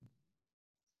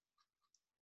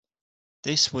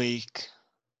This week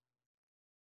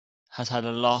has had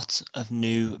a lot of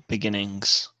new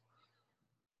beginnings.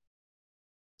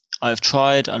 I've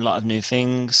tried a lot of new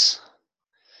things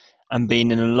and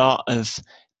been in a lot of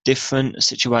different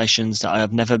situations that I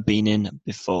have never been in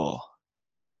before.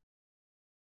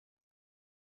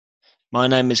 My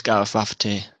name is Gareth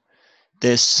Rafferty.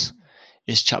 This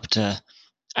is chapter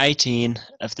 18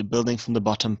 of the Building from the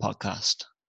Bottom podcast.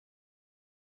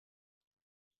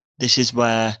 This is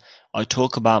where I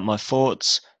talk about my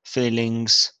thoughts,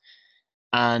 feelings,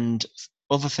 and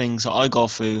other things that I go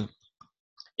through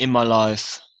in my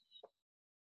life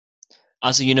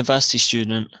as a university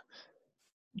student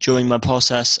during my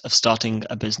process of starting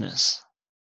a business.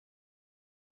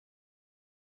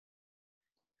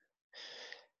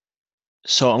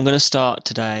 So I'm going to start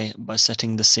today by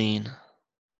setting the scene.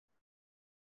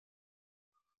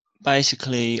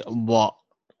 Basically, what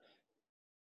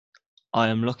I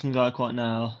am looking like right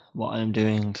now, what I am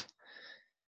doing.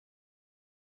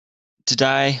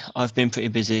 Today, I've been pretty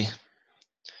busy,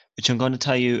 which I'm going to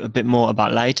tell you a bit more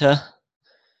about later,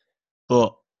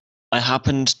 but I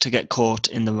happened to get caught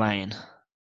in the rain.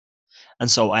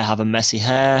 And so I have messy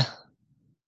hair,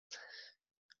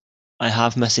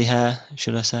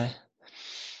 should I say.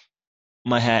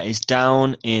 My hair is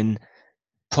down in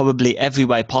probably every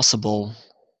way possible.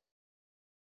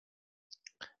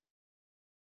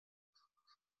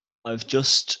 I've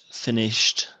just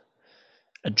finished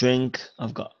a drink.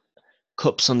 I've got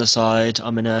cups on the side.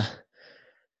 I'm in a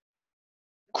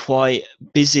quite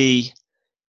busy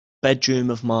bedroom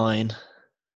of mine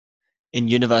in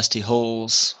university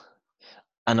halls,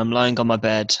 and I'm lying on my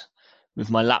bed with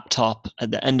my laptop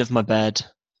at the end of my bed,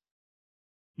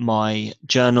 my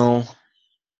journal,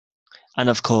 and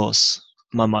of course,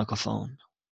 my microphone.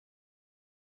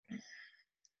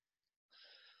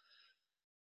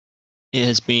 It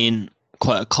has been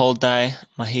quite a cold day.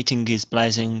 My heating is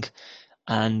blazing,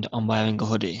 and I'm wearing a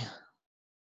hoodie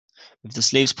with the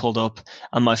sleeves pulled up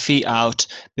and my feet out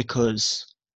because,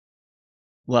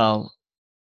 well,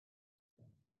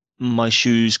 my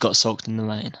shoes got soaked in the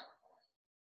rain.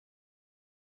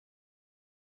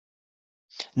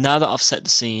 Now that I've set the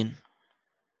scene,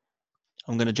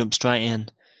 I'm going to jump straight in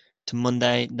to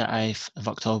Monday, the 8th of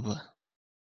October.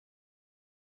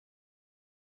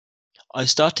 I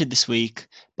started this week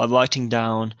by writing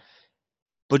down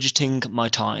budgeting my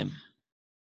time.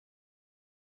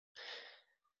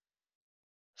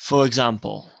 For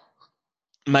example,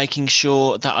 making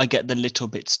sure that I get the little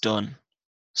bits done,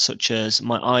 such as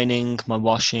my ironing, my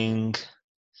washing,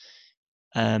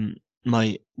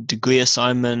 my degree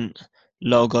assignment,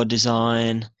 logo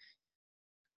design,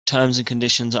 terms and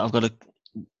conditions that I've got to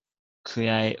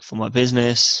create for my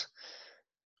business,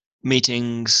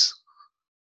 meetings,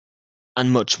 and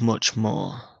much, much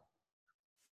more.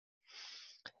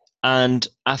 And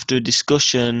after a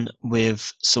discussion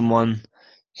with someone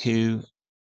who,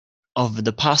 over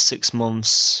the past 6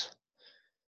 months,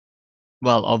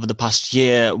 over the past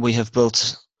year, we have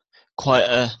built quite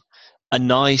a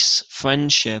nice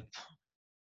friendship.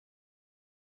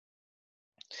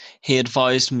 He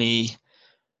advised me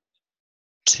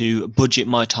to budget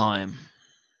my time.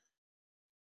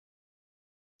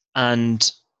 And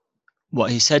what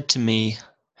he said to me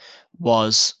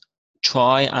was,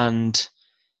 try and,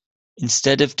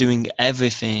 instead of doing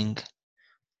everything,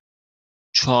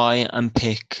 try and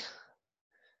pick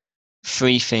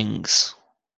 3 things.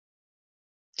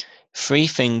 3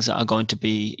 things that are going to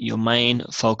be your main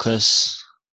focus,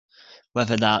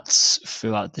 whether that's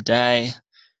throughout the day,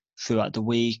 throughout the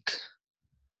week,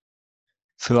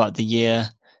 throughout the year,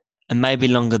 and maybe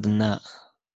longer than that.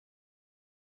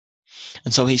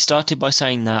 And so he started by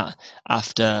saying that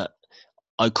after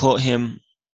I caught him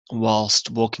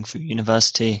whilst walking through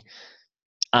university,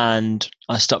 and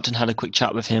I stopped and had a quick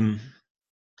chat with him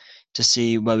to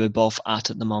see where we're both at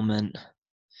the moment.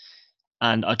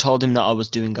 And I told him that I was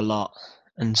doing a lot.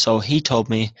 And so he told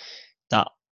me that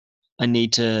I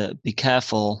need to be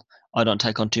careful I don't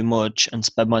take on too much and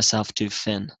spread myself too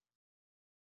thin.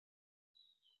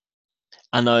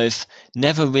 And I've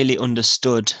never really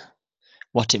understood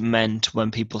what it meant when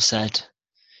people said,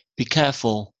 be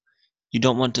careful, you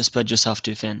don't want to spread yourself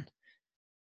too thin.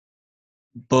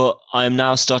 But I am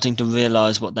now starting to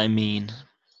realize what they mean.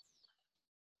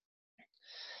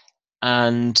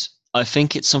 And I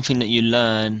think it's something that you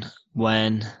learn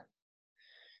when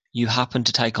you happen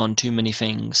to take on too many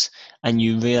things and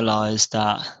you realize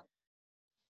that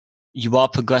you are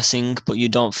progressing, but you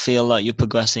don't feel like you're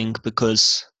progressing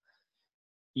because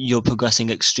you're progressing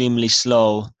extremely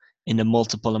slow in a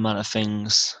multiple amount of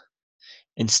things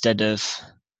instead of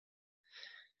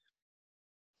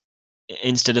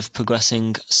instead of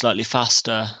progressing slightly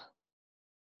faster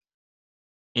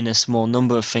in a small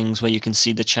number of things where you can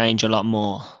see the change a lot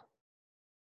more.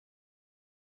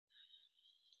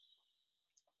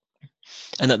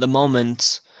 And at the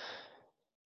moment,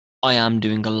 I am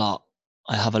doing a lot.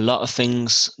 I have a lot of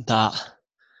things that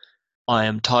I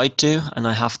am tied to and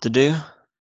I have to do.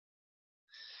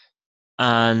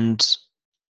 And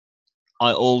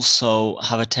I also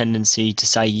have a tendency to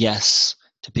say yes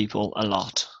to people a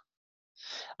lot.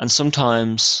 And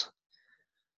sometimes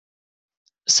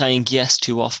saying yes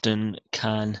too often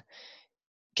can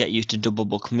get you to double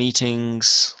book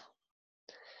meetings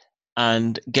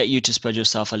and get you to spread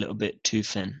yourself a little bit too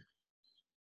thin.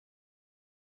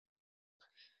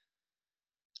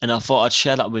 And I thought I'd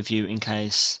share that with you in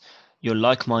case you're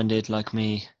like-minded like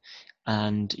me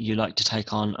and you like to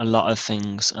take on a lot of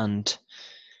things, and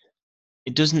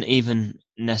it doesn't even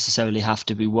necessarily have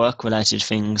to be work-related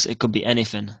things. It could be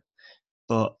anything.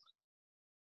 But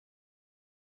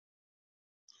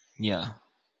yeah,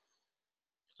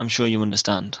 I'm sure you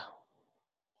understand.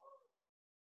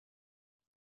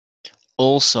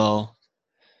 Also,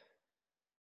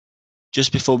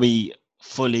 just before we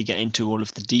fully get into all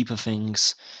of the deeper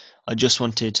things, I just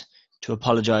wanted to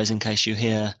apologize in case you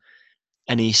hear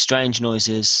any strange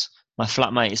noises. My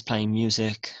flatmate is playing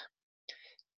music,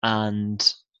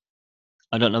 and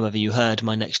I don't know whether you heard,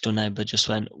 my next door neighbor just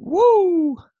went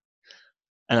woo,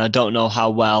 and I don't know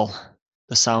how well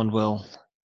the sound will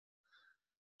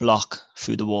block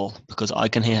through the wall because I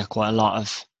can hear quite a lot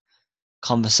of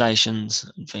conversations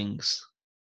and things,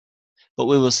 but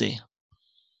we will see.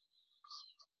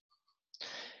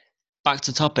 Back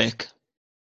to topic.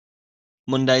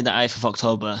 Monday the 8th of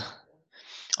October.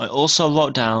 I also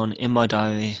wrote down in my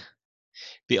diary,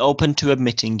 be open to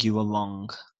admitting you were wrong.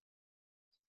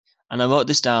 And I wrote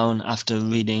this down after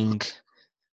reading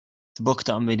the book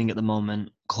that I'm reading at the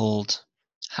moment called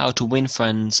How to Win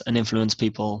Friends and Influence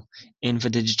People in the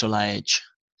Digital Age.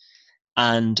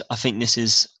 And I think this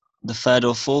is the third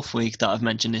or fourth week that I've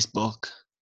mentioned this book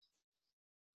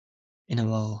in a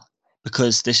row,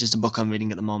 because this is the book I'm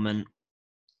reading at the moment.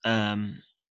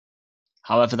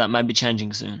 However, that may be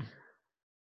changing soon,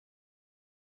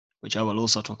 which I will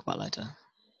also talk about later.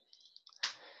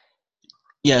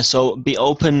 Yeah, so be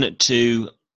open to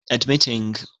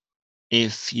admitting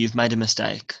if you've made a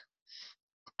mistake.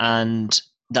 And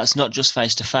that's not just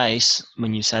face to face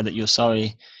when you say that you're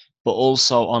sorry, but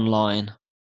also online.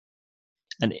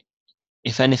 And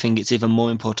if anything, it's even more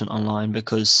important online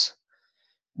because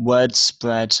words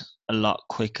spread a lot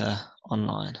quicker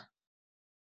online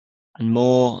and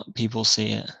more people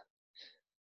see it.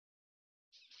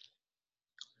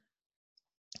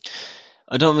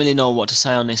 I don't really know what to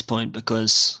say on this point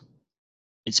because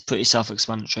it's pretty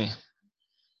self-explanatory.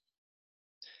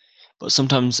 But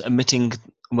sometimes admitting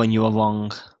when you are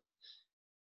wrong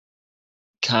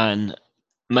can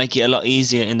make it a lot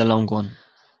easier in the long run.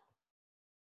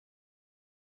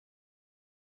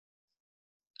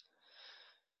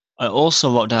 I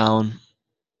also wrote down,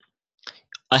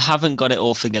 I haven't got it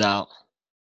all figured out.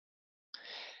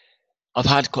 I've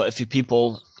had quite a few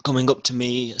people coming up to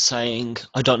me saying,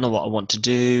 I don't know what I want to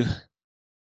do,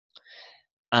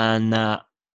 and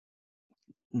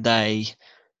they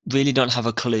really don't have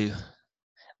a clue.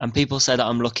 And people say that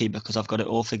I'm lucky because I've got it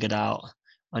all figured out.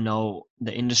 I know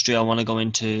the industry I want to go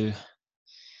into,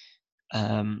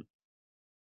 and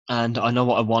I know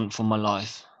what I want from my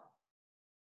life.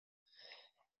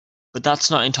 But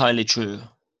that's not entirely true.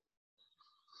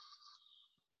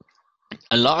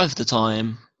 A lot of the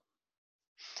time,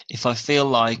 if I feel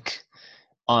like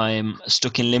I'm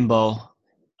stuck in limbo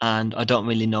and I don't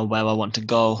really know where I want to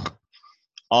go,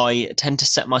 I tend to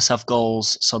set myself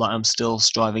goals so that I'm still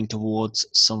striving towards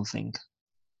something.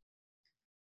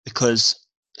 Because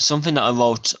something that I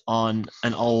wrote on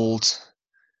an old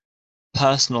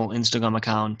personal Instagram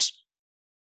account,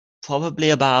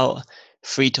 probably about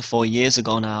 3 to 4 years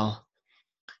ago now,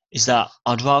 is that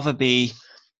I'd rather be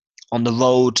on the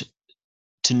road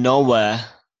to nowhere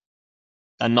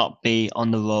than not be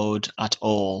on the road at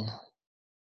all.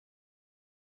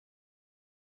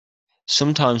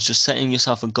 Sometimes just setting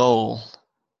yourself a goal,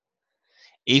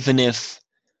 even if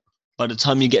by the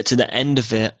time you get to the end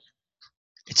of it,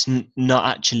 it's not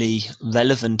actually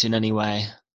relevant in any way.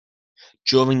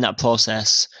 During that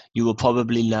process, you will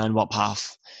probably learn what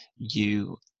path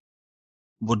you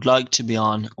would like to be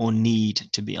on or need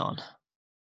to be on.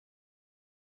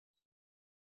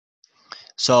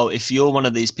 So if you're one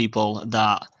of these people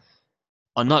that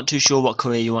are not too sure what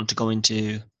career you want to go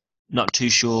into, not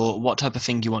too sure what type of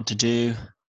thing you want to do,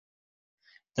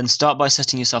 then start by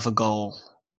setting yourself a goal.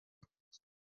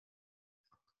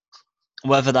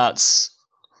 Whether that's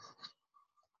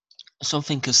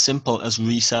something as simple as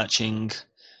researching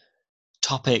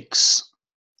topics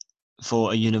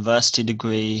for a university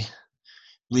degree,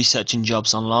 researching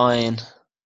jobs online,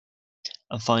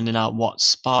 and finding out what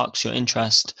sparks your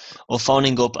interest, or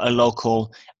phoning up a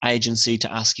local agency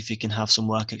to ask if you can have some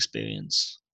work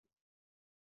experience.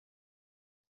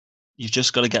 You've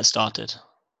just got to get started.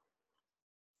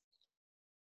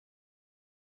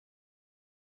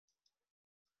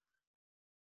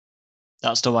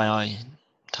 That's the way I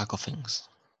tackle things.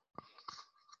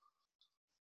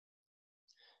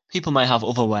 People may have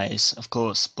other ways, of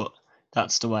course, but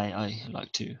that's the way I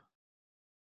like to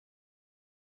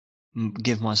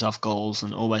give myself goals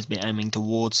and always be aiming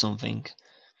towards something.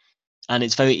 And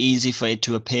it's very easy for it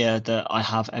to appear that I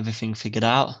have everything figured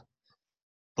out,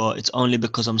 but it's only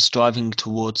because I'm striving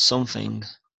towards something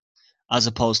as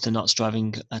opposed to not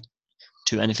striving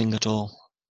to anything at all.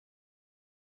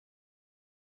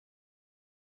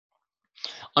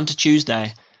 On to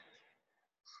Tuesday,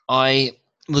 I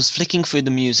was flicking through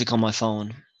the music on my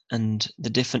phone and the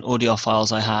different audio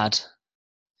files I had,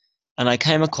 and I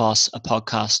came across a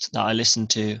podcast that I listened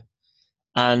to.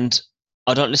 And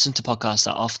I don't listen to podcasts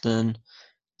that often.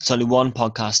 There's only one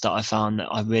podcast that I found that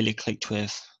I really clicked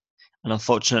with. And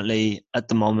unfortunately, at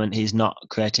the moment, he's not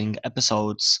creating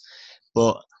episodes.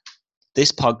 But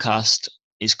this podcast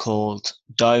is called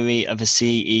Diary of a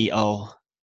CEO.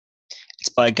 It's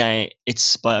by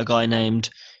a guy named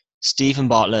Stephen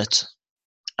Bartlett,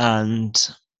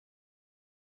 and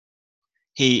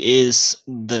he is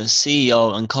the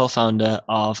CEO and co-founder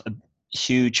of a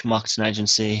huge marketing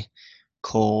agency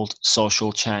called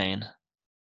Social Chain.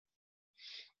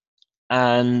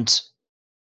 And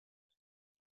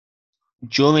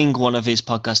during one of his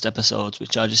podcast episodes,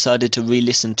 which I decided to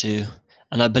re-listen to,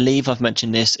 and I believe I've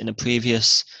mentioned this in a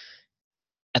previous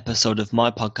episode of my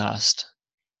podcast,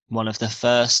 one of the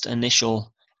first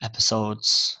initial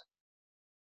episodes,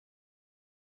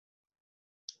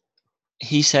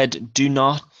 he said, "Do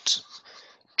not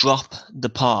drop the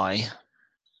pie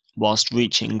whilst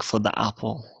reaching for the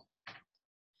apple."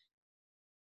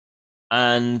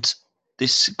 And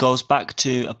this goes back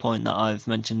to a point that I've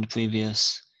mentioned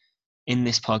previous in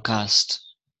this podcast,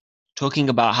 talking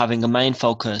about having a main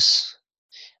focus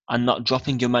and not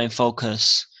dropping your main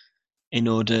focus in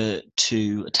order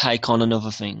to take on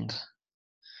another thing,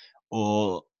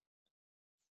 or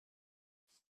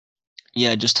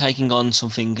just taking on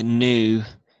something new.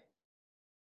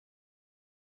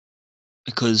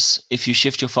 Because if you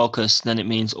shift your focus, then it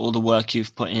means all the work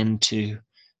you've put into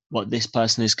what this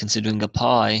person is considering a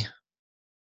pie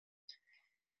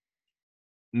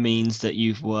means that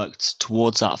you've worked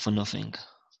towards that for nothing.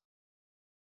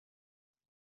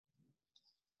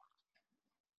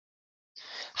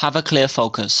 Have a clear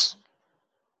focus.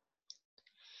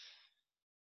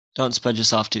 Don't spread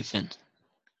yourself too thin.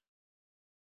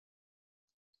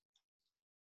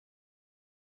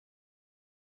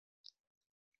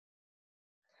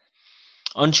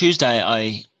 On Tuesday,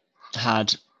 I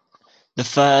had the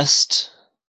first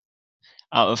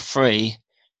out of 3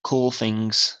 cool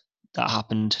things that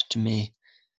happened to me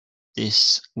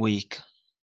this week.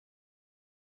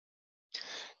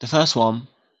 The first one,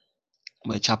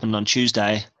 which happened on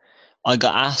Tuesday, I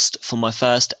got asked for my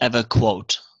first ever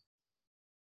quote.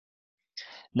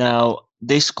 Now,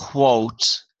 this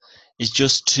quote is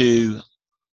just to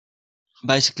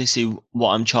basically see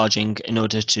what I'm charging in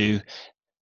order to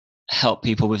help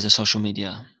people with the social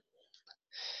media.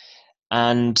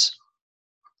 And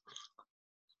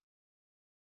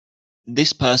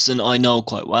this person I know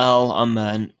quite well.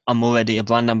 I'm already a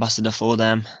brand ambassador for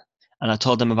them, and I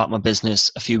told them about my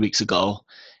business a few weeks ago,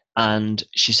 and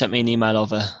she sent me an email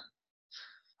over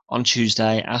on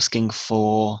Tuesday asking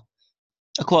for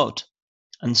a quote.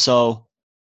 And so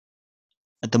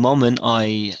at the moment,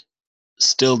 I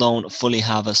still don't fully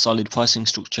have a solid pricing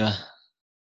structure,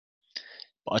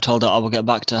 but I told her I will get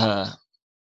back to her.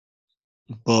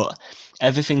 But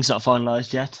everything's not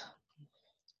finalized yet,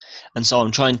 and so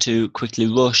I'm trying to quickly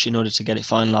rush in order to get it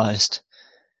finalized,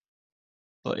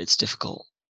 but it's difficult.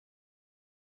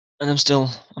 And I'm still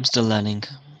learning.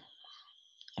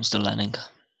 I'm still learning.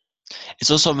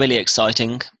 It's also really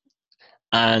exciting,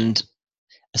 and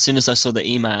as soon as I saw the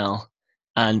email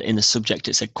and in the subject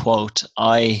it said quote,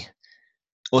 I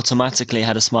automatically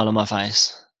had a smile on my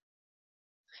face,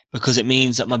 because it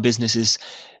means that my business is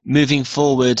moving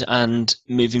forward and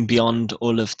moving beyond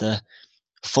all of the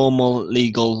formal,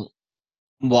 legal,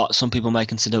 what some people may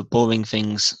consider boring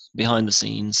things behind the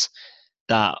scenes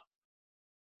that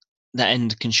the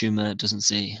end consumer doesn't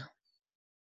see.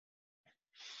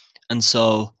 And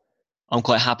so I'm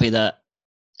quite happy that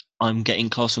I'm getting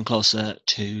closer and closer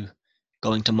to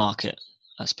going to market,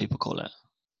 as people call it.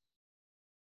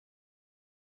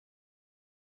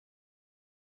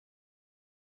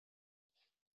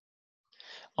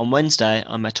 On Wednesday,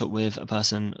 I met up with a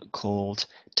person called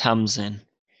Tamsin.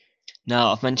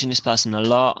 Now, I've mentioned this person a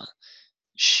lot.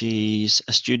 She's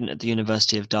a student at the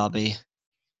University of Derby,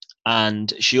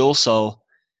 and she also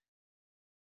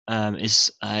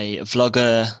is a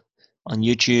vlogger on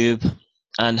YouTube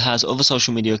and has other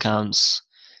social media accounts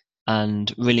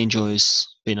and really enjoys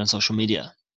being on social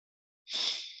media.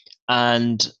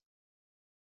 And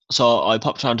so I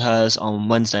popped around hers on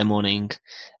Wednesday morning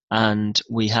and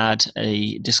we had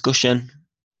a discussion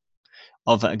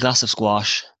of a glass of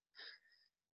squash,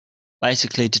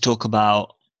 basically to talk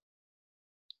about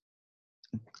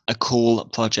a cool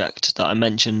project that I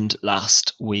mentioned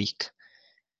last week.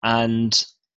 And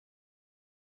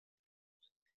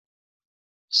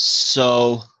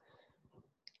so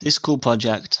this cool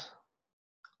project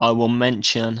I will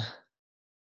mention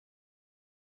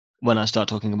when I start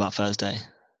talking about Thursday,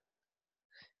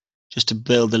 just to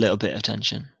build a little bit of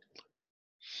tension.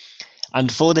 And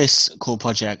for this cool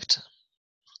project,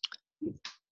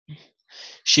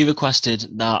 she requested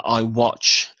that I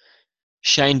watch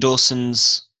Shane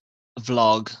Dawson's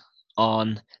vlog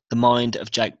on the mind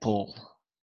of Jake Paul.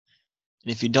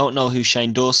 And if you don't know who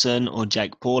Shane Dawson or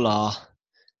Jake Paul are,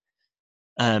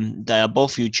 they are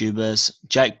both YouTubers.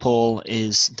 Jake Paul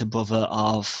is the brother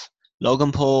of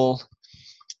Logan Paul,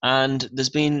 and there's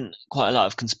been quite a lot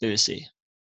of conspiracy.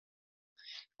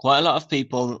 Quite a lot of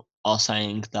people are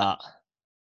saying that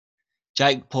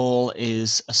Jake Paul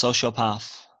is a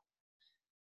sociopath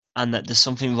and that there's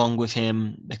something wrong with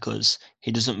him because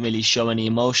he doesn't really show any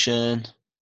emotion.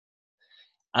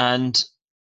 And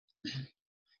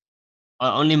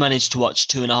I only managed to watch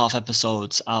 2.5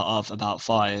 episodes out of about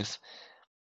 5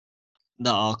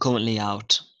 that are currently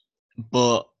out.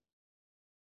 But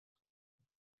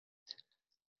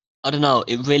I don't know,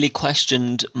 it really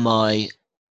questioned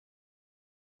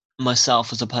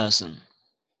myself as a person.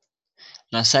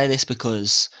 And I say this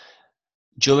because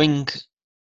during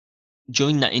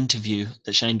that interview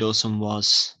that Shane Dawson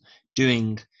was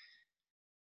doing,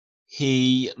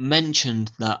 he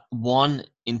mentioned that 1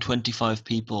 in 25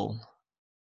 people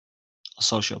are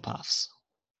sociopaths.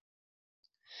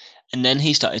 And then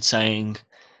he started saying,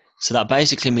 so that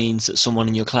basically means that someone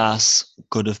in your class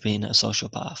could have been a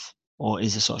sociopath or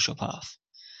is a sociopath.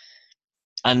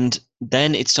 And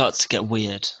then it starts to get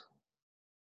weird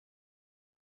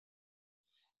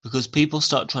because people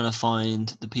start trying to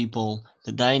find the people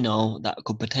that they know that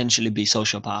could potentially be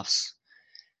sociopaths.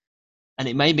 And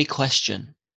it made me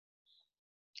question,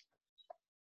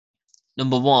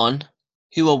 number one,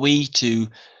 who are we to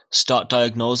start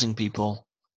diagnosing people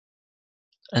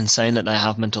and saying that they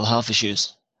have mental health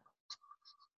issues?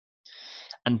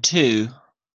 And two,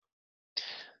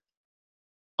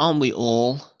 aren't we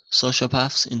all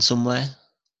sociopaths in some way?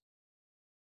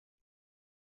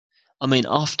 I mean,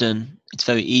 often it's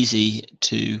very easy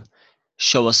to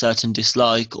show a certain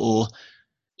dislike or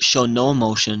show no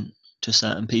emotion to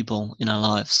certain people in our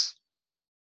lives.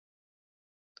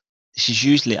 This is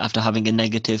usually after having a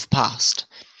negative past.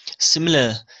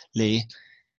 Similarly,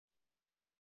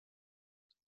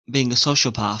 being a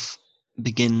sociopath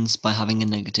begins by having a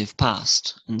negative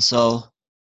past. And so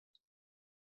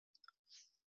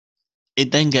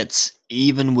it then gets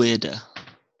even weirder.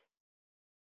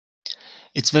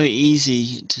 It's very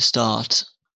easy to start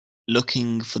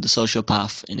looking for the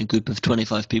sociopath in a group of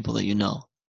 25 people that you know.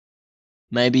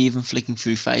 Maybe even flicking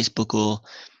through Facebook or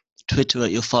Twitter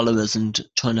at your followers and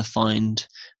trying to find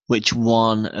which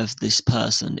one of this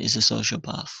person is a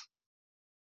sociopath.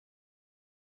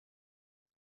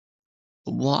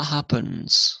 But what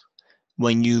happens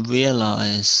when you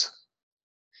realize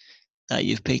that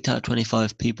you've picked out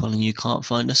 25 people and you can't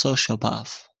find a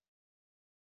sociopath?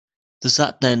 Does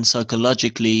that then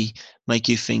psychologically make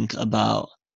you think about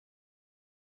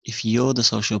if you're the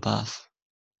sociopath?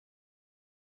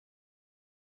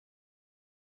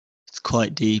 It's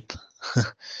quite deep.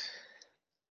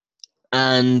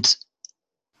 And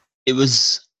it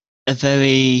was a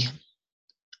very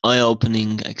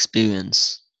eye-opening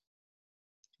experience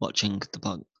watching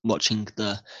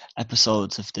the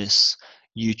episodes of this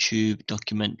YouTube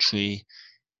documentary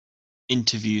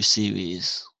interview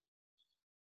series.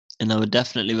 And I would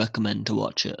definitely recommend to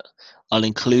watch it. I'll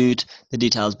include the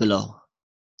details below.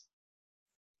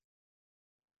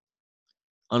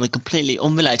 On a completely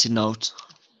unrelated note,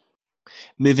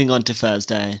 moving on to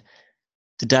Thursday,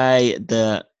 the day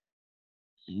that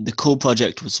the cool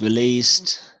project was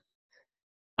released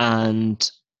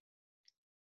and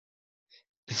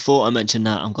before I mention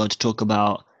that, I'm going to talk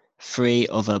about 3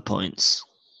 other points.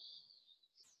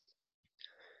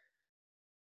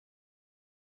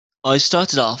 I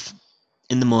started off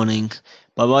in the morning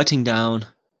by writing down,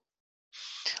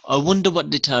 I wonder what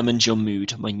determines your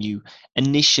mood when you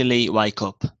initially wake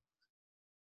up.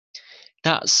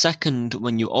 That second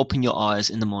when you open your eyes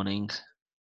in the morning,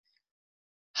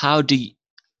 how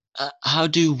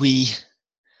do we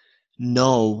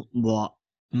know what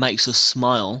makes us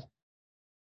smile?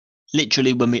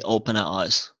 Literally when we open our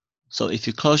eyes. So if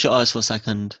you close your eyes for a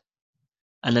second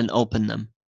and then open them,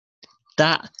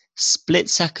 that split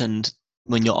second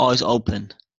when your eyes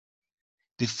open,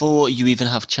 before you even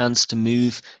have a chance to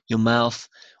move your mouth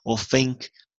or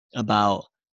think about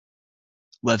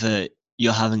whether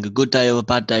you're having a good day or a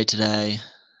bad day today,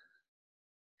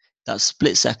 that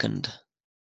split second,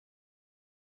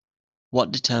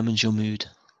 what determines your mood?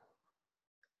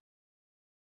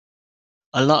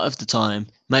 A lot of the time,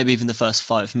 maybe even the first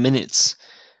 5 minutes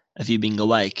of you being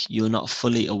awake, you're not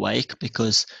fully awake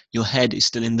because your head is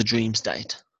still in the dream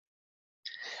state.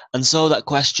 And so that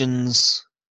questions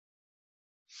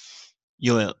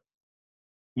your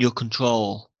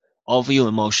control over your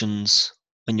emotions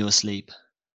when you're asleep.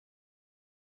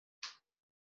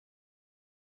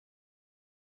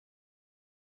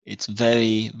 It's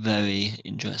very, very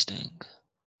interesting.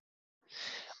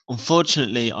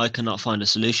 Unfortunately, I cannot find a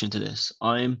solution to this.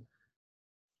 I'm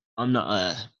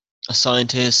not a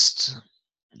scientist.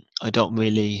 I don't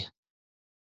really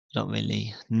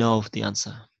know the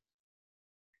answer.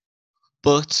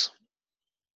 But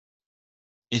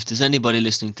if there's anybody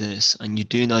listening to this and you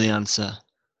do know the answer,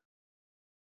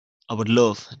 I would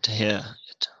love to hear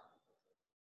it.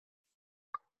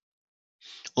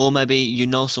 Or maybe you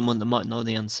know someone that might know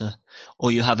the answer,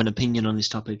 or you have an opinion on this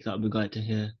topic, that would be great to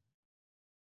hear.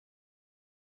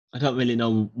 I don't really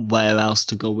know where else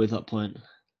to go with that point.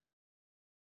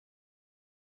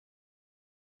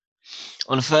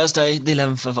 On Thursday, the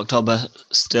 11th of October,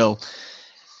 still,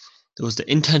 there was the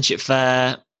internship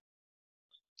fair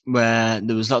where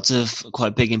there was lots of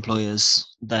quite big employers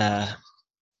there,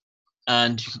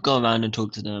 and you could go around and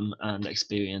talk to them and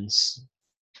experience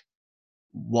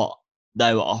what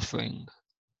they were offering.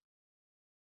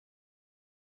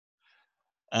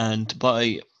 And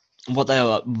by what they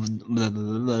were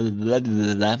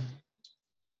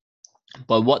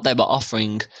by what they were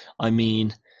offering, I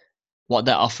mean what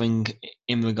they're offering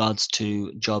in regards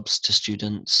to jobs to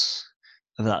students,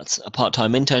 whether that's a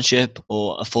part-time internship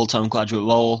or a full-time graduate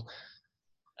role,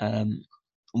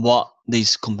 what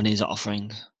these companies are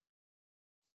offering.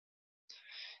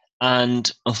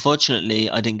 And unfortunately,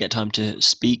 I didn't get time to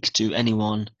speak to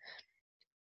anyone,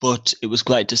 but it was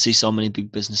great to see so many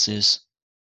big businesses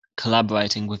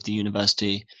collaborating with the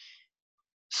university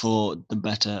for the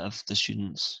better of the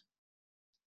students.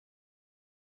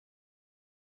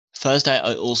 Thursday,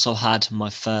 I also had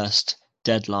my first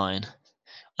deadline.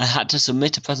 I had to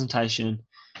submit a presentation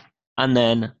and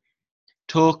then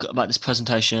talk about this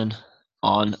presentation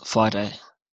on Friday.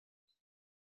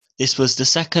 This was the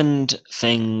second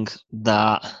thing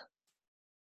that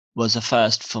was a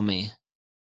first for me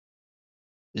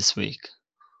this week.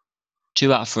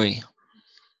 2 out of 3.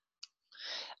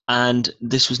 And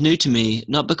this was new to me,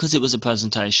 not because it was a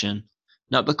presentation,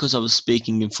 not because I was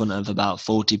speaking in front of about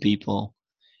 40 people,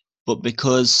 but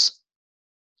because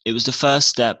it was the first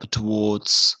step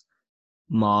towards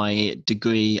my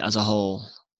degree as a whole.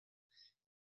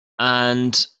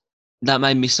 And that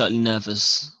made me slightly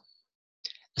nervous,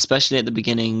 especially at the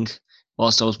beginning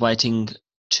whilst I was waiting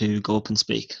to go up and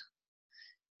speak.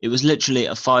 It was literally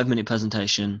a 5-minute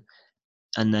presentation,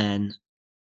 and then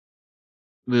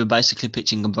we were basically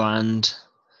pitching a brand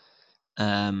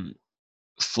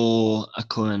for a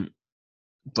current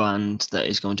brand that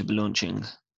is going to be launching.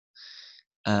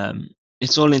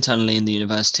 It's all internally in the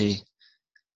university,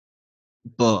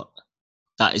 but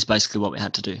that is basically what we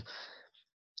had to do.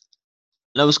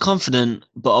 And I was confident,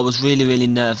 but I was really, really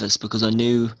nervous because I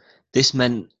knew this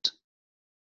meant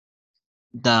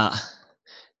that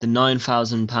the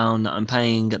 £9,000 that I'm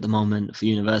paying at the moment for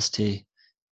university,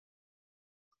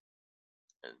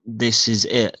 this is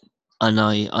it, and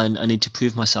I need to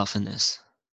prove myself in this.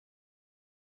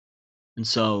 And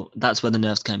so that's where the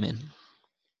nerves came in.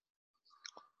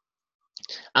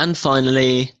 And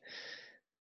finally,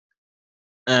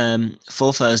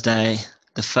 for Thursday,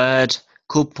 the third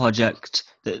cool project,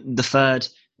 the third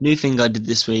new thing I did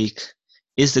this week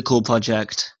is the cool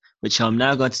project, which I'm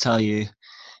now going to tell you.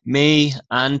 Me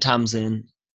and Tamsin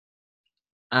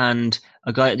and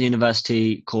a guy at the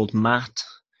university called Matt,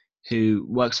 who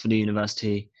works for the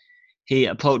university, he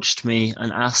approached me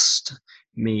and asked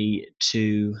me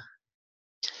to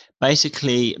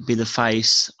basically be the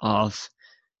face of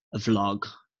a vlog.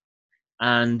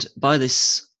 And by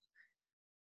this,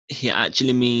 he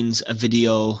actually means a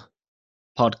video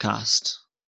podcast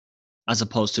as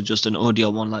opposed to just an audio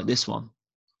one like this one.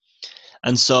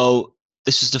 And so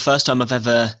this is the first time I've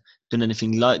ever done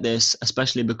anything like this,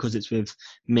 especially because it's with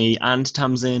me and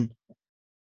Tamsin.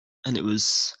 And it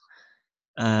was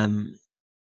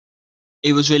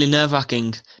really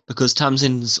nerve-wracking because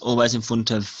Tamsin's always in front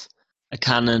of a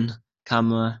Canon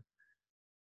camera.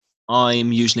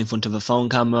 I'm usually in front of a phone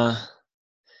camera.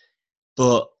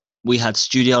 But we had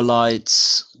studio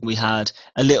lights. We had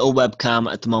a little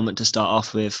webcam at the moment to start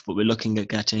off with, but we're looking at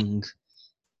getting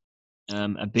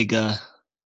a bigger.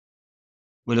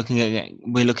 We're looking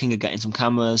at getting some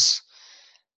cameras,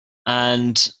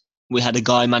 and we had a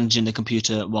guy managing the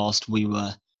computer whilst we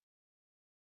were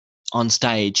on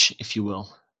stage, if you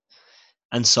will.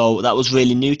 And so that was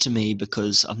really new to me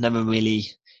because I've never really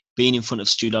been in front of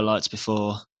studio lights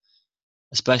before,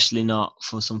 especially not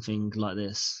for something like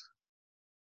this.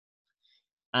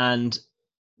 And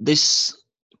this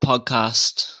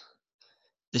podcast,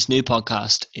 this new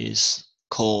podcast is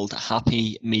called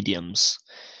Happy Mediums.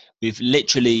 We've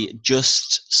literally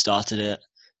just started it.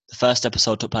 The first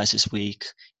episode took place this week.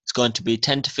 It's going to be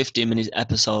 10 to 15 minute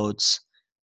episodes,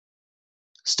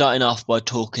 starting off by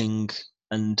talking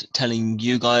and telling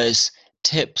you guys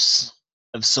tips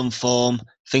of some form,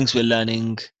 things we're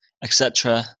learning,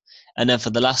 etc. And then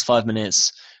for the last 5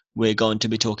 minutes, we're going to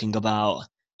be talking about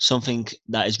something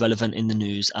that is relevant in the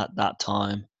news at that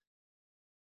time.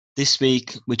 This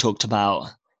week, we talked about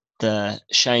the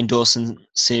Shane Dawson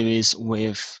series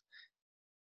with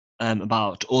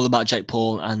all about Jake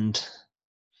Paul and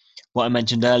what I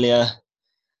mentioned earlier.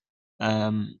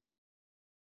 And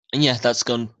yeah, that's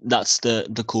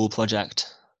the cool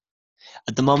project.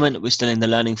 At the moment, we're still in the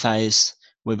learning phase.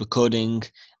 We're recording,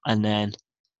 and then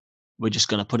we're just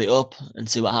going to put it up and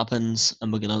see what happens,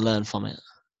 and we're going to learn from it.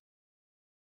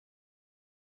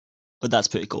 But that's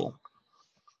pretty cool.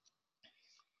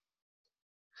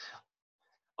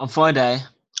 On Friday,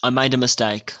 I made a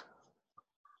mistake.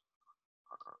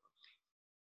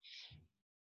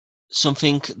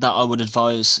 Something that I would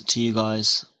advise to you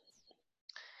guys.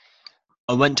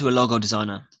 I went to a logo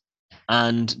designer,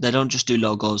 and they don't just do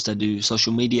logos, they do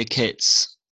social media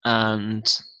kits, and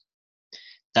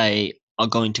they are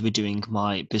going to be doing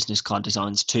my business card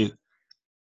designs too.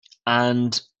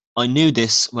 And I knew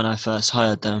this when I first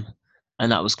hired them,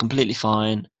 and that was completely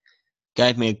fine.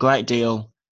 Gave me a great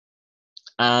deal.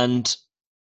 And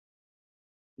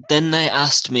then they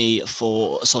asked me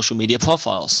for social media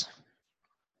profiles.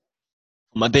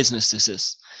 My business, this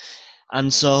is.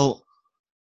 And so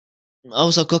I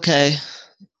was like, okay,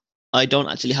 I don't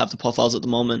actually have the profiles at the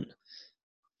moment,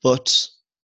 but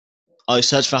I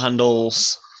searched for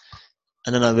handles,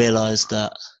 and then I realized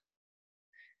that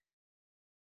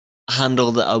a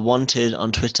handle that I wanted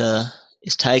on Twitter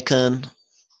is taken.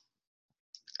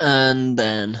 And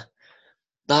then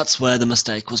that's where the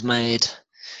mistake was made.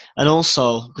 And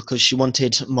also because she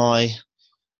wanted my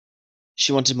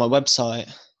website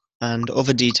and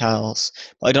other details,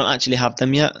 but I don't actually have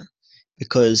them yet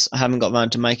because I haven't got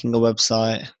around to making a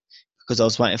website because I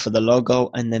was waiting for the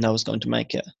logo and then I was going to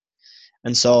make it.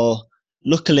 And so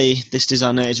luckily this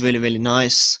designer is really, really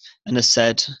nice and has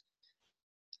said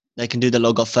they can do the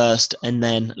logo first and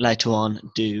then later on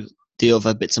do the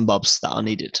other bits and bobs that are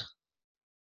needed.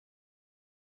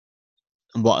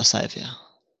 And what a saviour.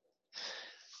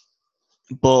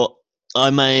 But I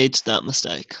made that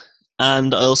mistake.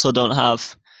 And I also don't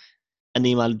have an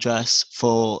email address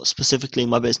for specifically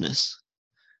my business.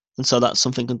 And so that's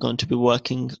something I'm going to be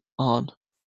working on.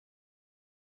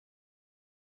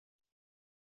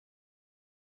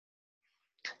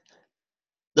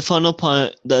 The final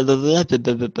point, the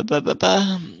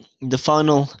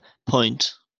final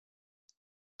point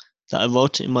that I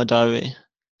wrote in my diary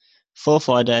for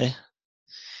Friday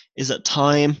is that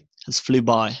time has flew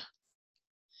by.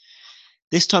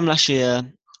 This time last year,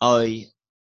 I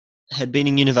had been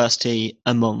in university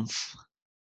a month,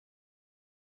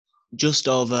 just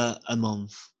over a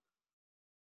month.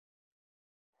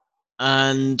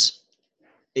 And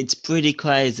it's pretty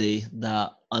crazy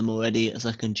that I'm already a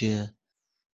second year.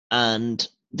 And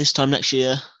this time next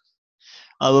year,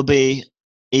 I will be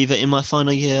either in my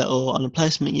final year or on a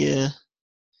placement year.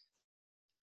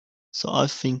 So I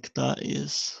think that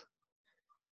is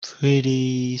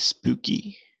pretty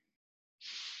spooky.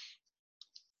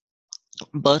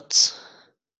 But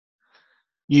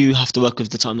you have to work with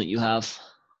the time that you have.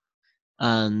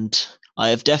 And I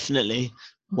have definitely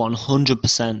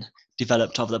 100%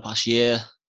 developed over the past year.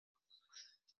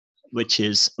 which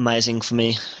is amazing for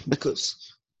me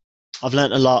because I've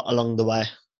learnt a lot along the way,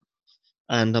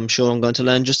 and I'm sure I'm going to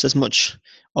learn just as much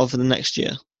over the next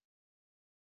year.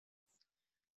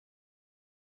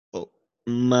 But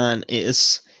man, it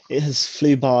has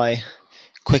flew by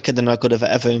quicker than I could have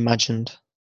ever imagined.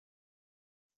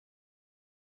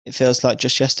 It feels like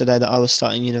just yesterday that I was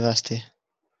starting university.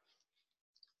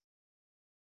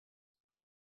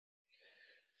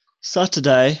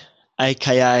 Saturday,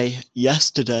 aka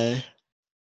yesterday,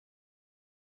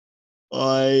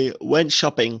 I went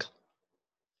shopping.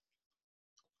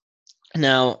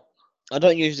 Now, I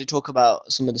don't usually talk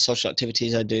about some of the social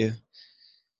activities I do,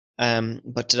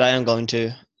 but today I'm going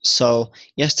to. So,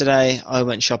 yesterday I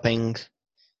went shopping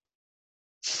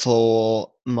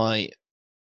for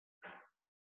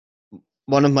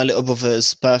one of my little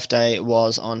brother's birthday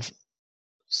was on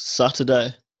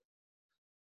Saturday,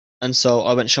 and so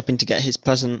I went shopping to get his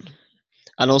present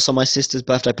and also my sister's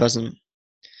birthday present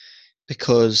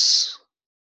because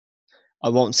I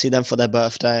won't see them for their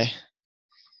birthday.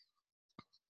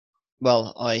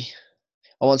 Well, I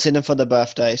won't see them for their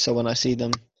birthday, so when I see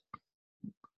them,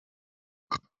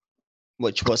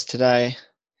 which was today,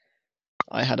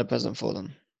 I had a present for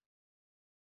them.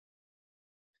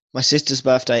 My sister's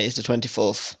birthday is the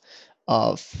 24th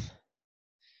of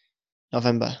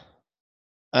November.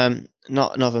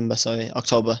 Not November, sorry,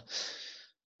 October.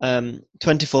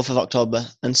 24th of October,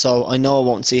 and so I know I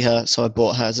won't see her, so I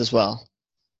bought hers as well.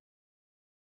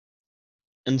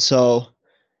 And so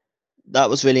that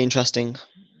was really interesting.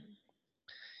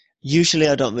 Usually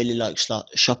I don't really like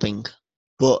shopping,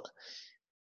 but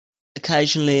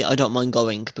occasionally I don't mind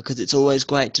going because it's always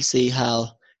great to see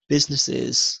how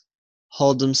businesses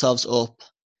hold themselves up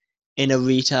in a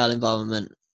retail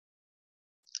environment,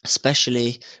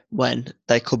 especially when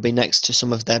they could be next to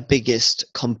some of their biggest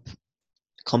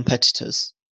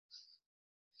competitors.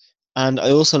 And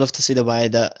I also love to see the way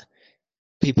that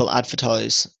people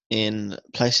advertise in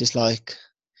places like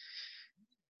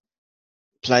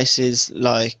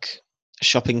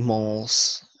shopping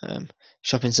malls,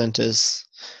 shopping centres,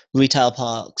 retail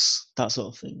parks, that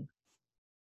sort of thing.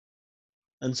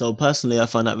 And so personally, I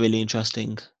find that really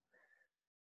interesting.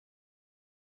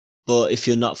 But if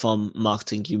you're not from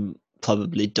marketing, you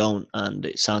probably don't, and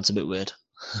it sounds a bit weird.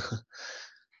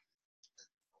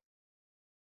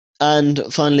 And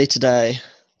finally, today,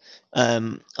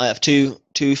 I have two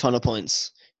final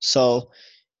points. So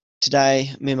today,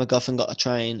 me and my girlfriend got a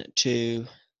train to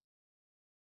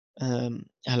a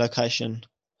location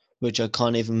which I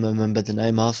can't even remember the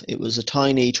name of. It was a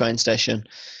tiny train station.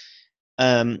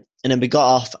 And then we got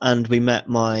off and we met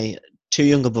my two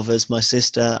younger brothers, my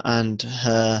sister and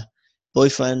her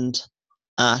boyfriend,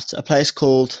 at a place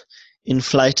called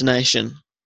Inflate Nation.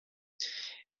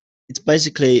 It's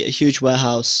basically a huge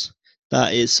warehouse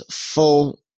that is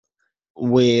full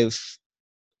with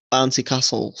bouncy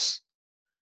castles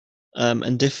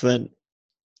and different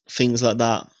things like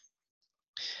that.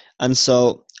 And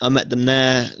so I met them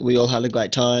there. We all had a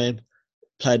great time,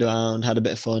 played around, had a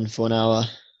bit of fun for an hour,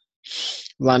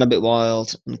 ran a bit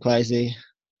wild and crazy.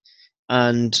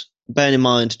 And bearing in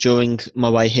mind, during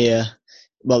my way there,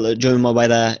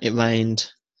 it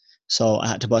rained, so I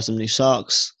had to buy some new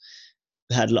socks.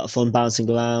 We had a lot of fun bouncing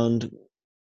around,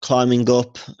 climbing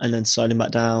up and then sliding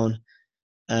back down,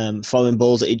 throwing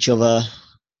balls at each other,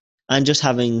 and just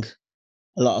having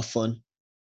a lot of fun.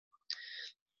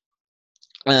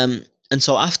 And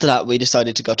so after that, we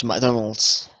decided to go to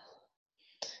McDonald's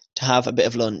to have a bit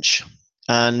of lunch,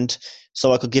 and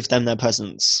so I could give them their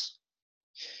presents.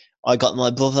 I got my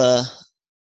brother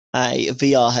a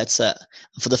VR headset.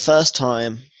 For the first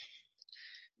time,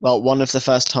 well, one of the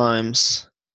first times,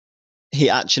 he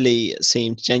actually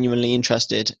seemed genuinely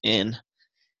interested in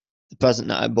the present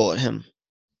that I bought him.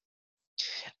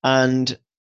 And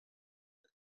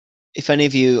if any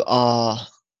of you are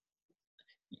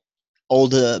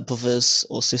older brothers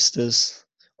or sisters,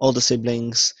 older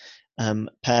siblings,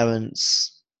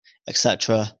 parents,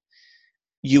 etc.,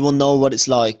 you will know what it's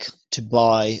like to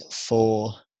buy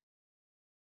for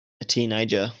a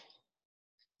teenager,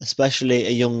 especially a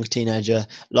young teenager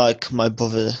like my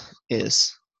brother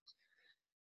is.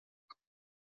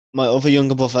 My other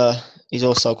younger brother is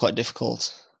also quite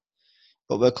difficult,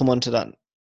 but we'll come on to that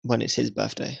when it's his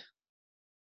birthday.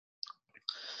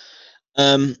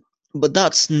 But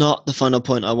that's not the final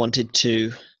point I wanted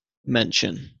to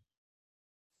mention.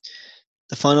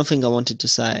 The final thing I wanted to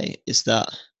say is that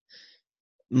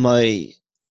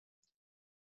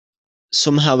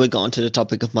somehow we got onto the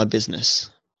topic of my business,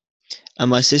 and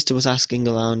my sister was asking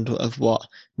around of what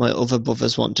my other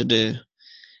brothers want to do,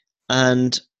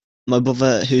 and my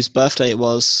brother, whose birthday it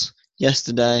was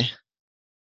yesterday,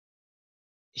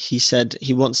 he said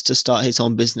he wants to start his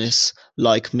own business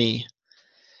like me.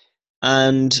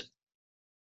 And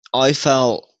I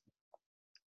felt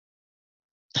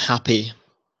happy.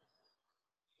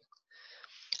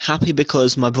 Happy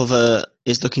because my brother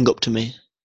is looking up to me,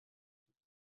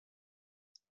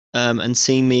 and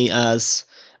seeing me as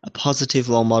a positive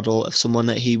role model of someone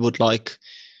that he would like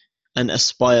and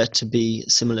aspire to be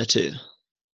similar to.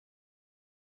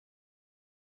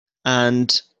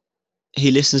 And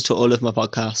he listens to all of my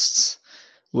podcasts,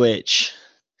 which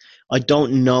I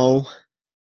don't know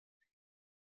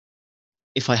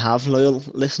if I have loyal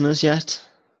listeners yet.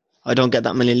 I don't get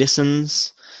that many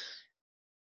listens,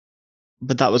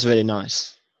 but that was really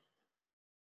nice.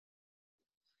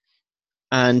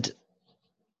 And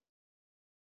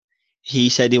he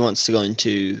said he wants to go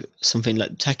into something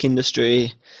like the tech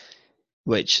industry,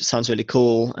 which sounds really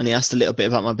cool. And he asked a little bit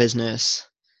about my business,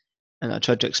 and I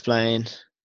tried to explain,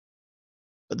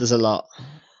 but there's a lot.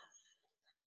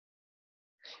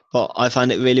 But I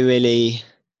find it really, really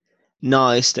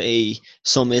nice that he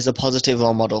saw me as a positive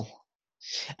role model.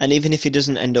 And even if he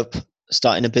doesn't end up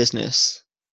starting a business,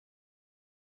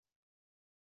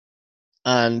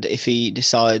 and if he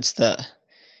decides that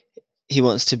he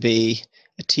wants to be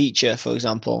a teacher, for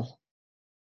example,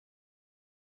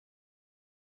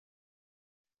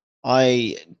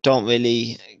 I don't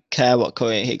really care what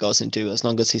career he goes into as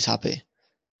long as he's happy.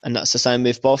 And that's the same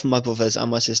with both my brothers and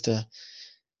my sister,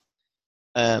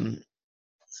 and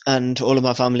all of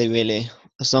my family, really.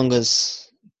 As long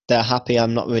as they're happy,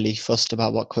 I'm not really fussed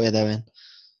about what career they're in.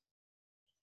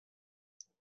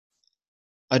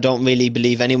 I don't really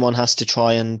believe anyone has to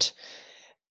try and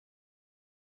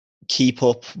keep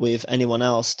up with anyone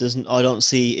else. Doesn't I don't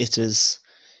see it as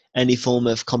any form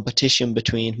of competition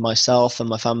between myself and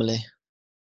my family.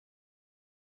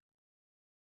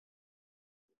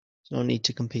 There's no need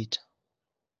to compete.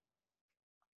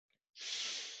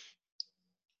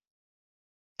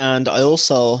 And I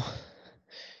also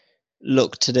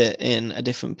looked at it in a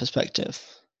different perspective.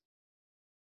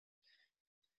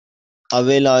 I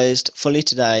realized fully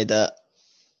today that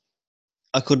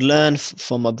I could learn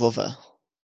from my brother.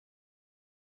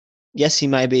 Yes, he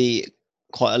may be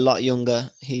quite a lot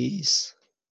younger. He's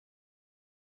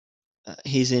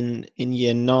in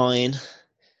year 9,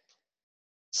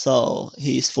 so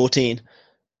he's 14,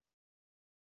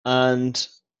 and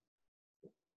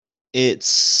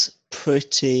it's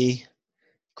pretty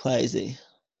crazy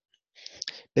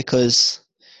because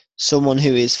someone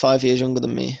who is 5 years younger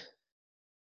than me,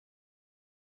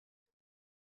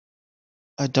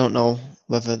 I don't know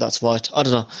whether that's right. I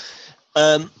don't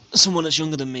know. Someone that's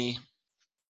younger than me,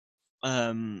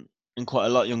 and quite a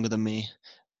lot younger than me,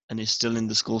 and is still in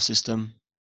the school system.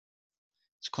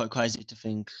 It's quite crazy to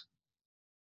think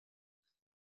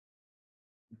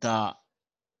that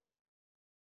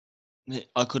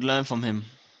I could learn from him,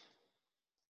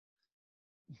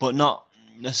 but not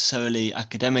necessarily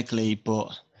academically,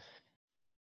 but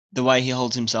the way he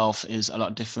holds himself is a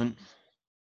lot different.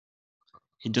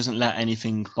 He doesn't let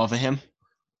anything bother him.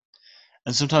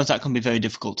 And sometimes that can be very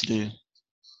difficult to do.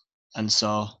 And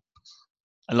so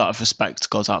a lot of respect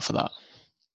goes out for that.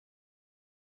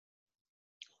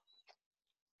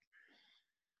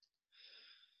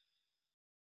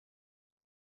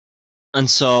 And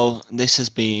so this has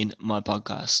been my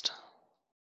podcast,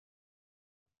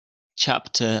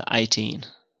 chapter 18.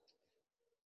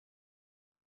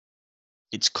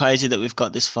 It's crazy that we've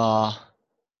got this far.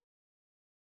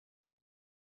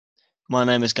 My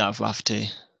name is Gav Rafty.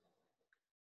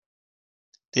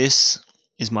 This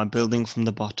is my Building from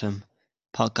the Bottom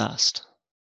podcast.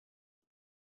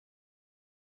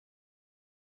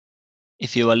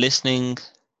 If you are listening,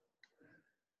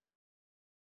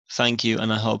 thank you,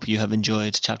 and I hope you have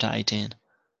enjoyed chapter 18.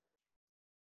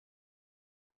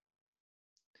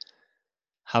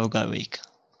 Have a great week.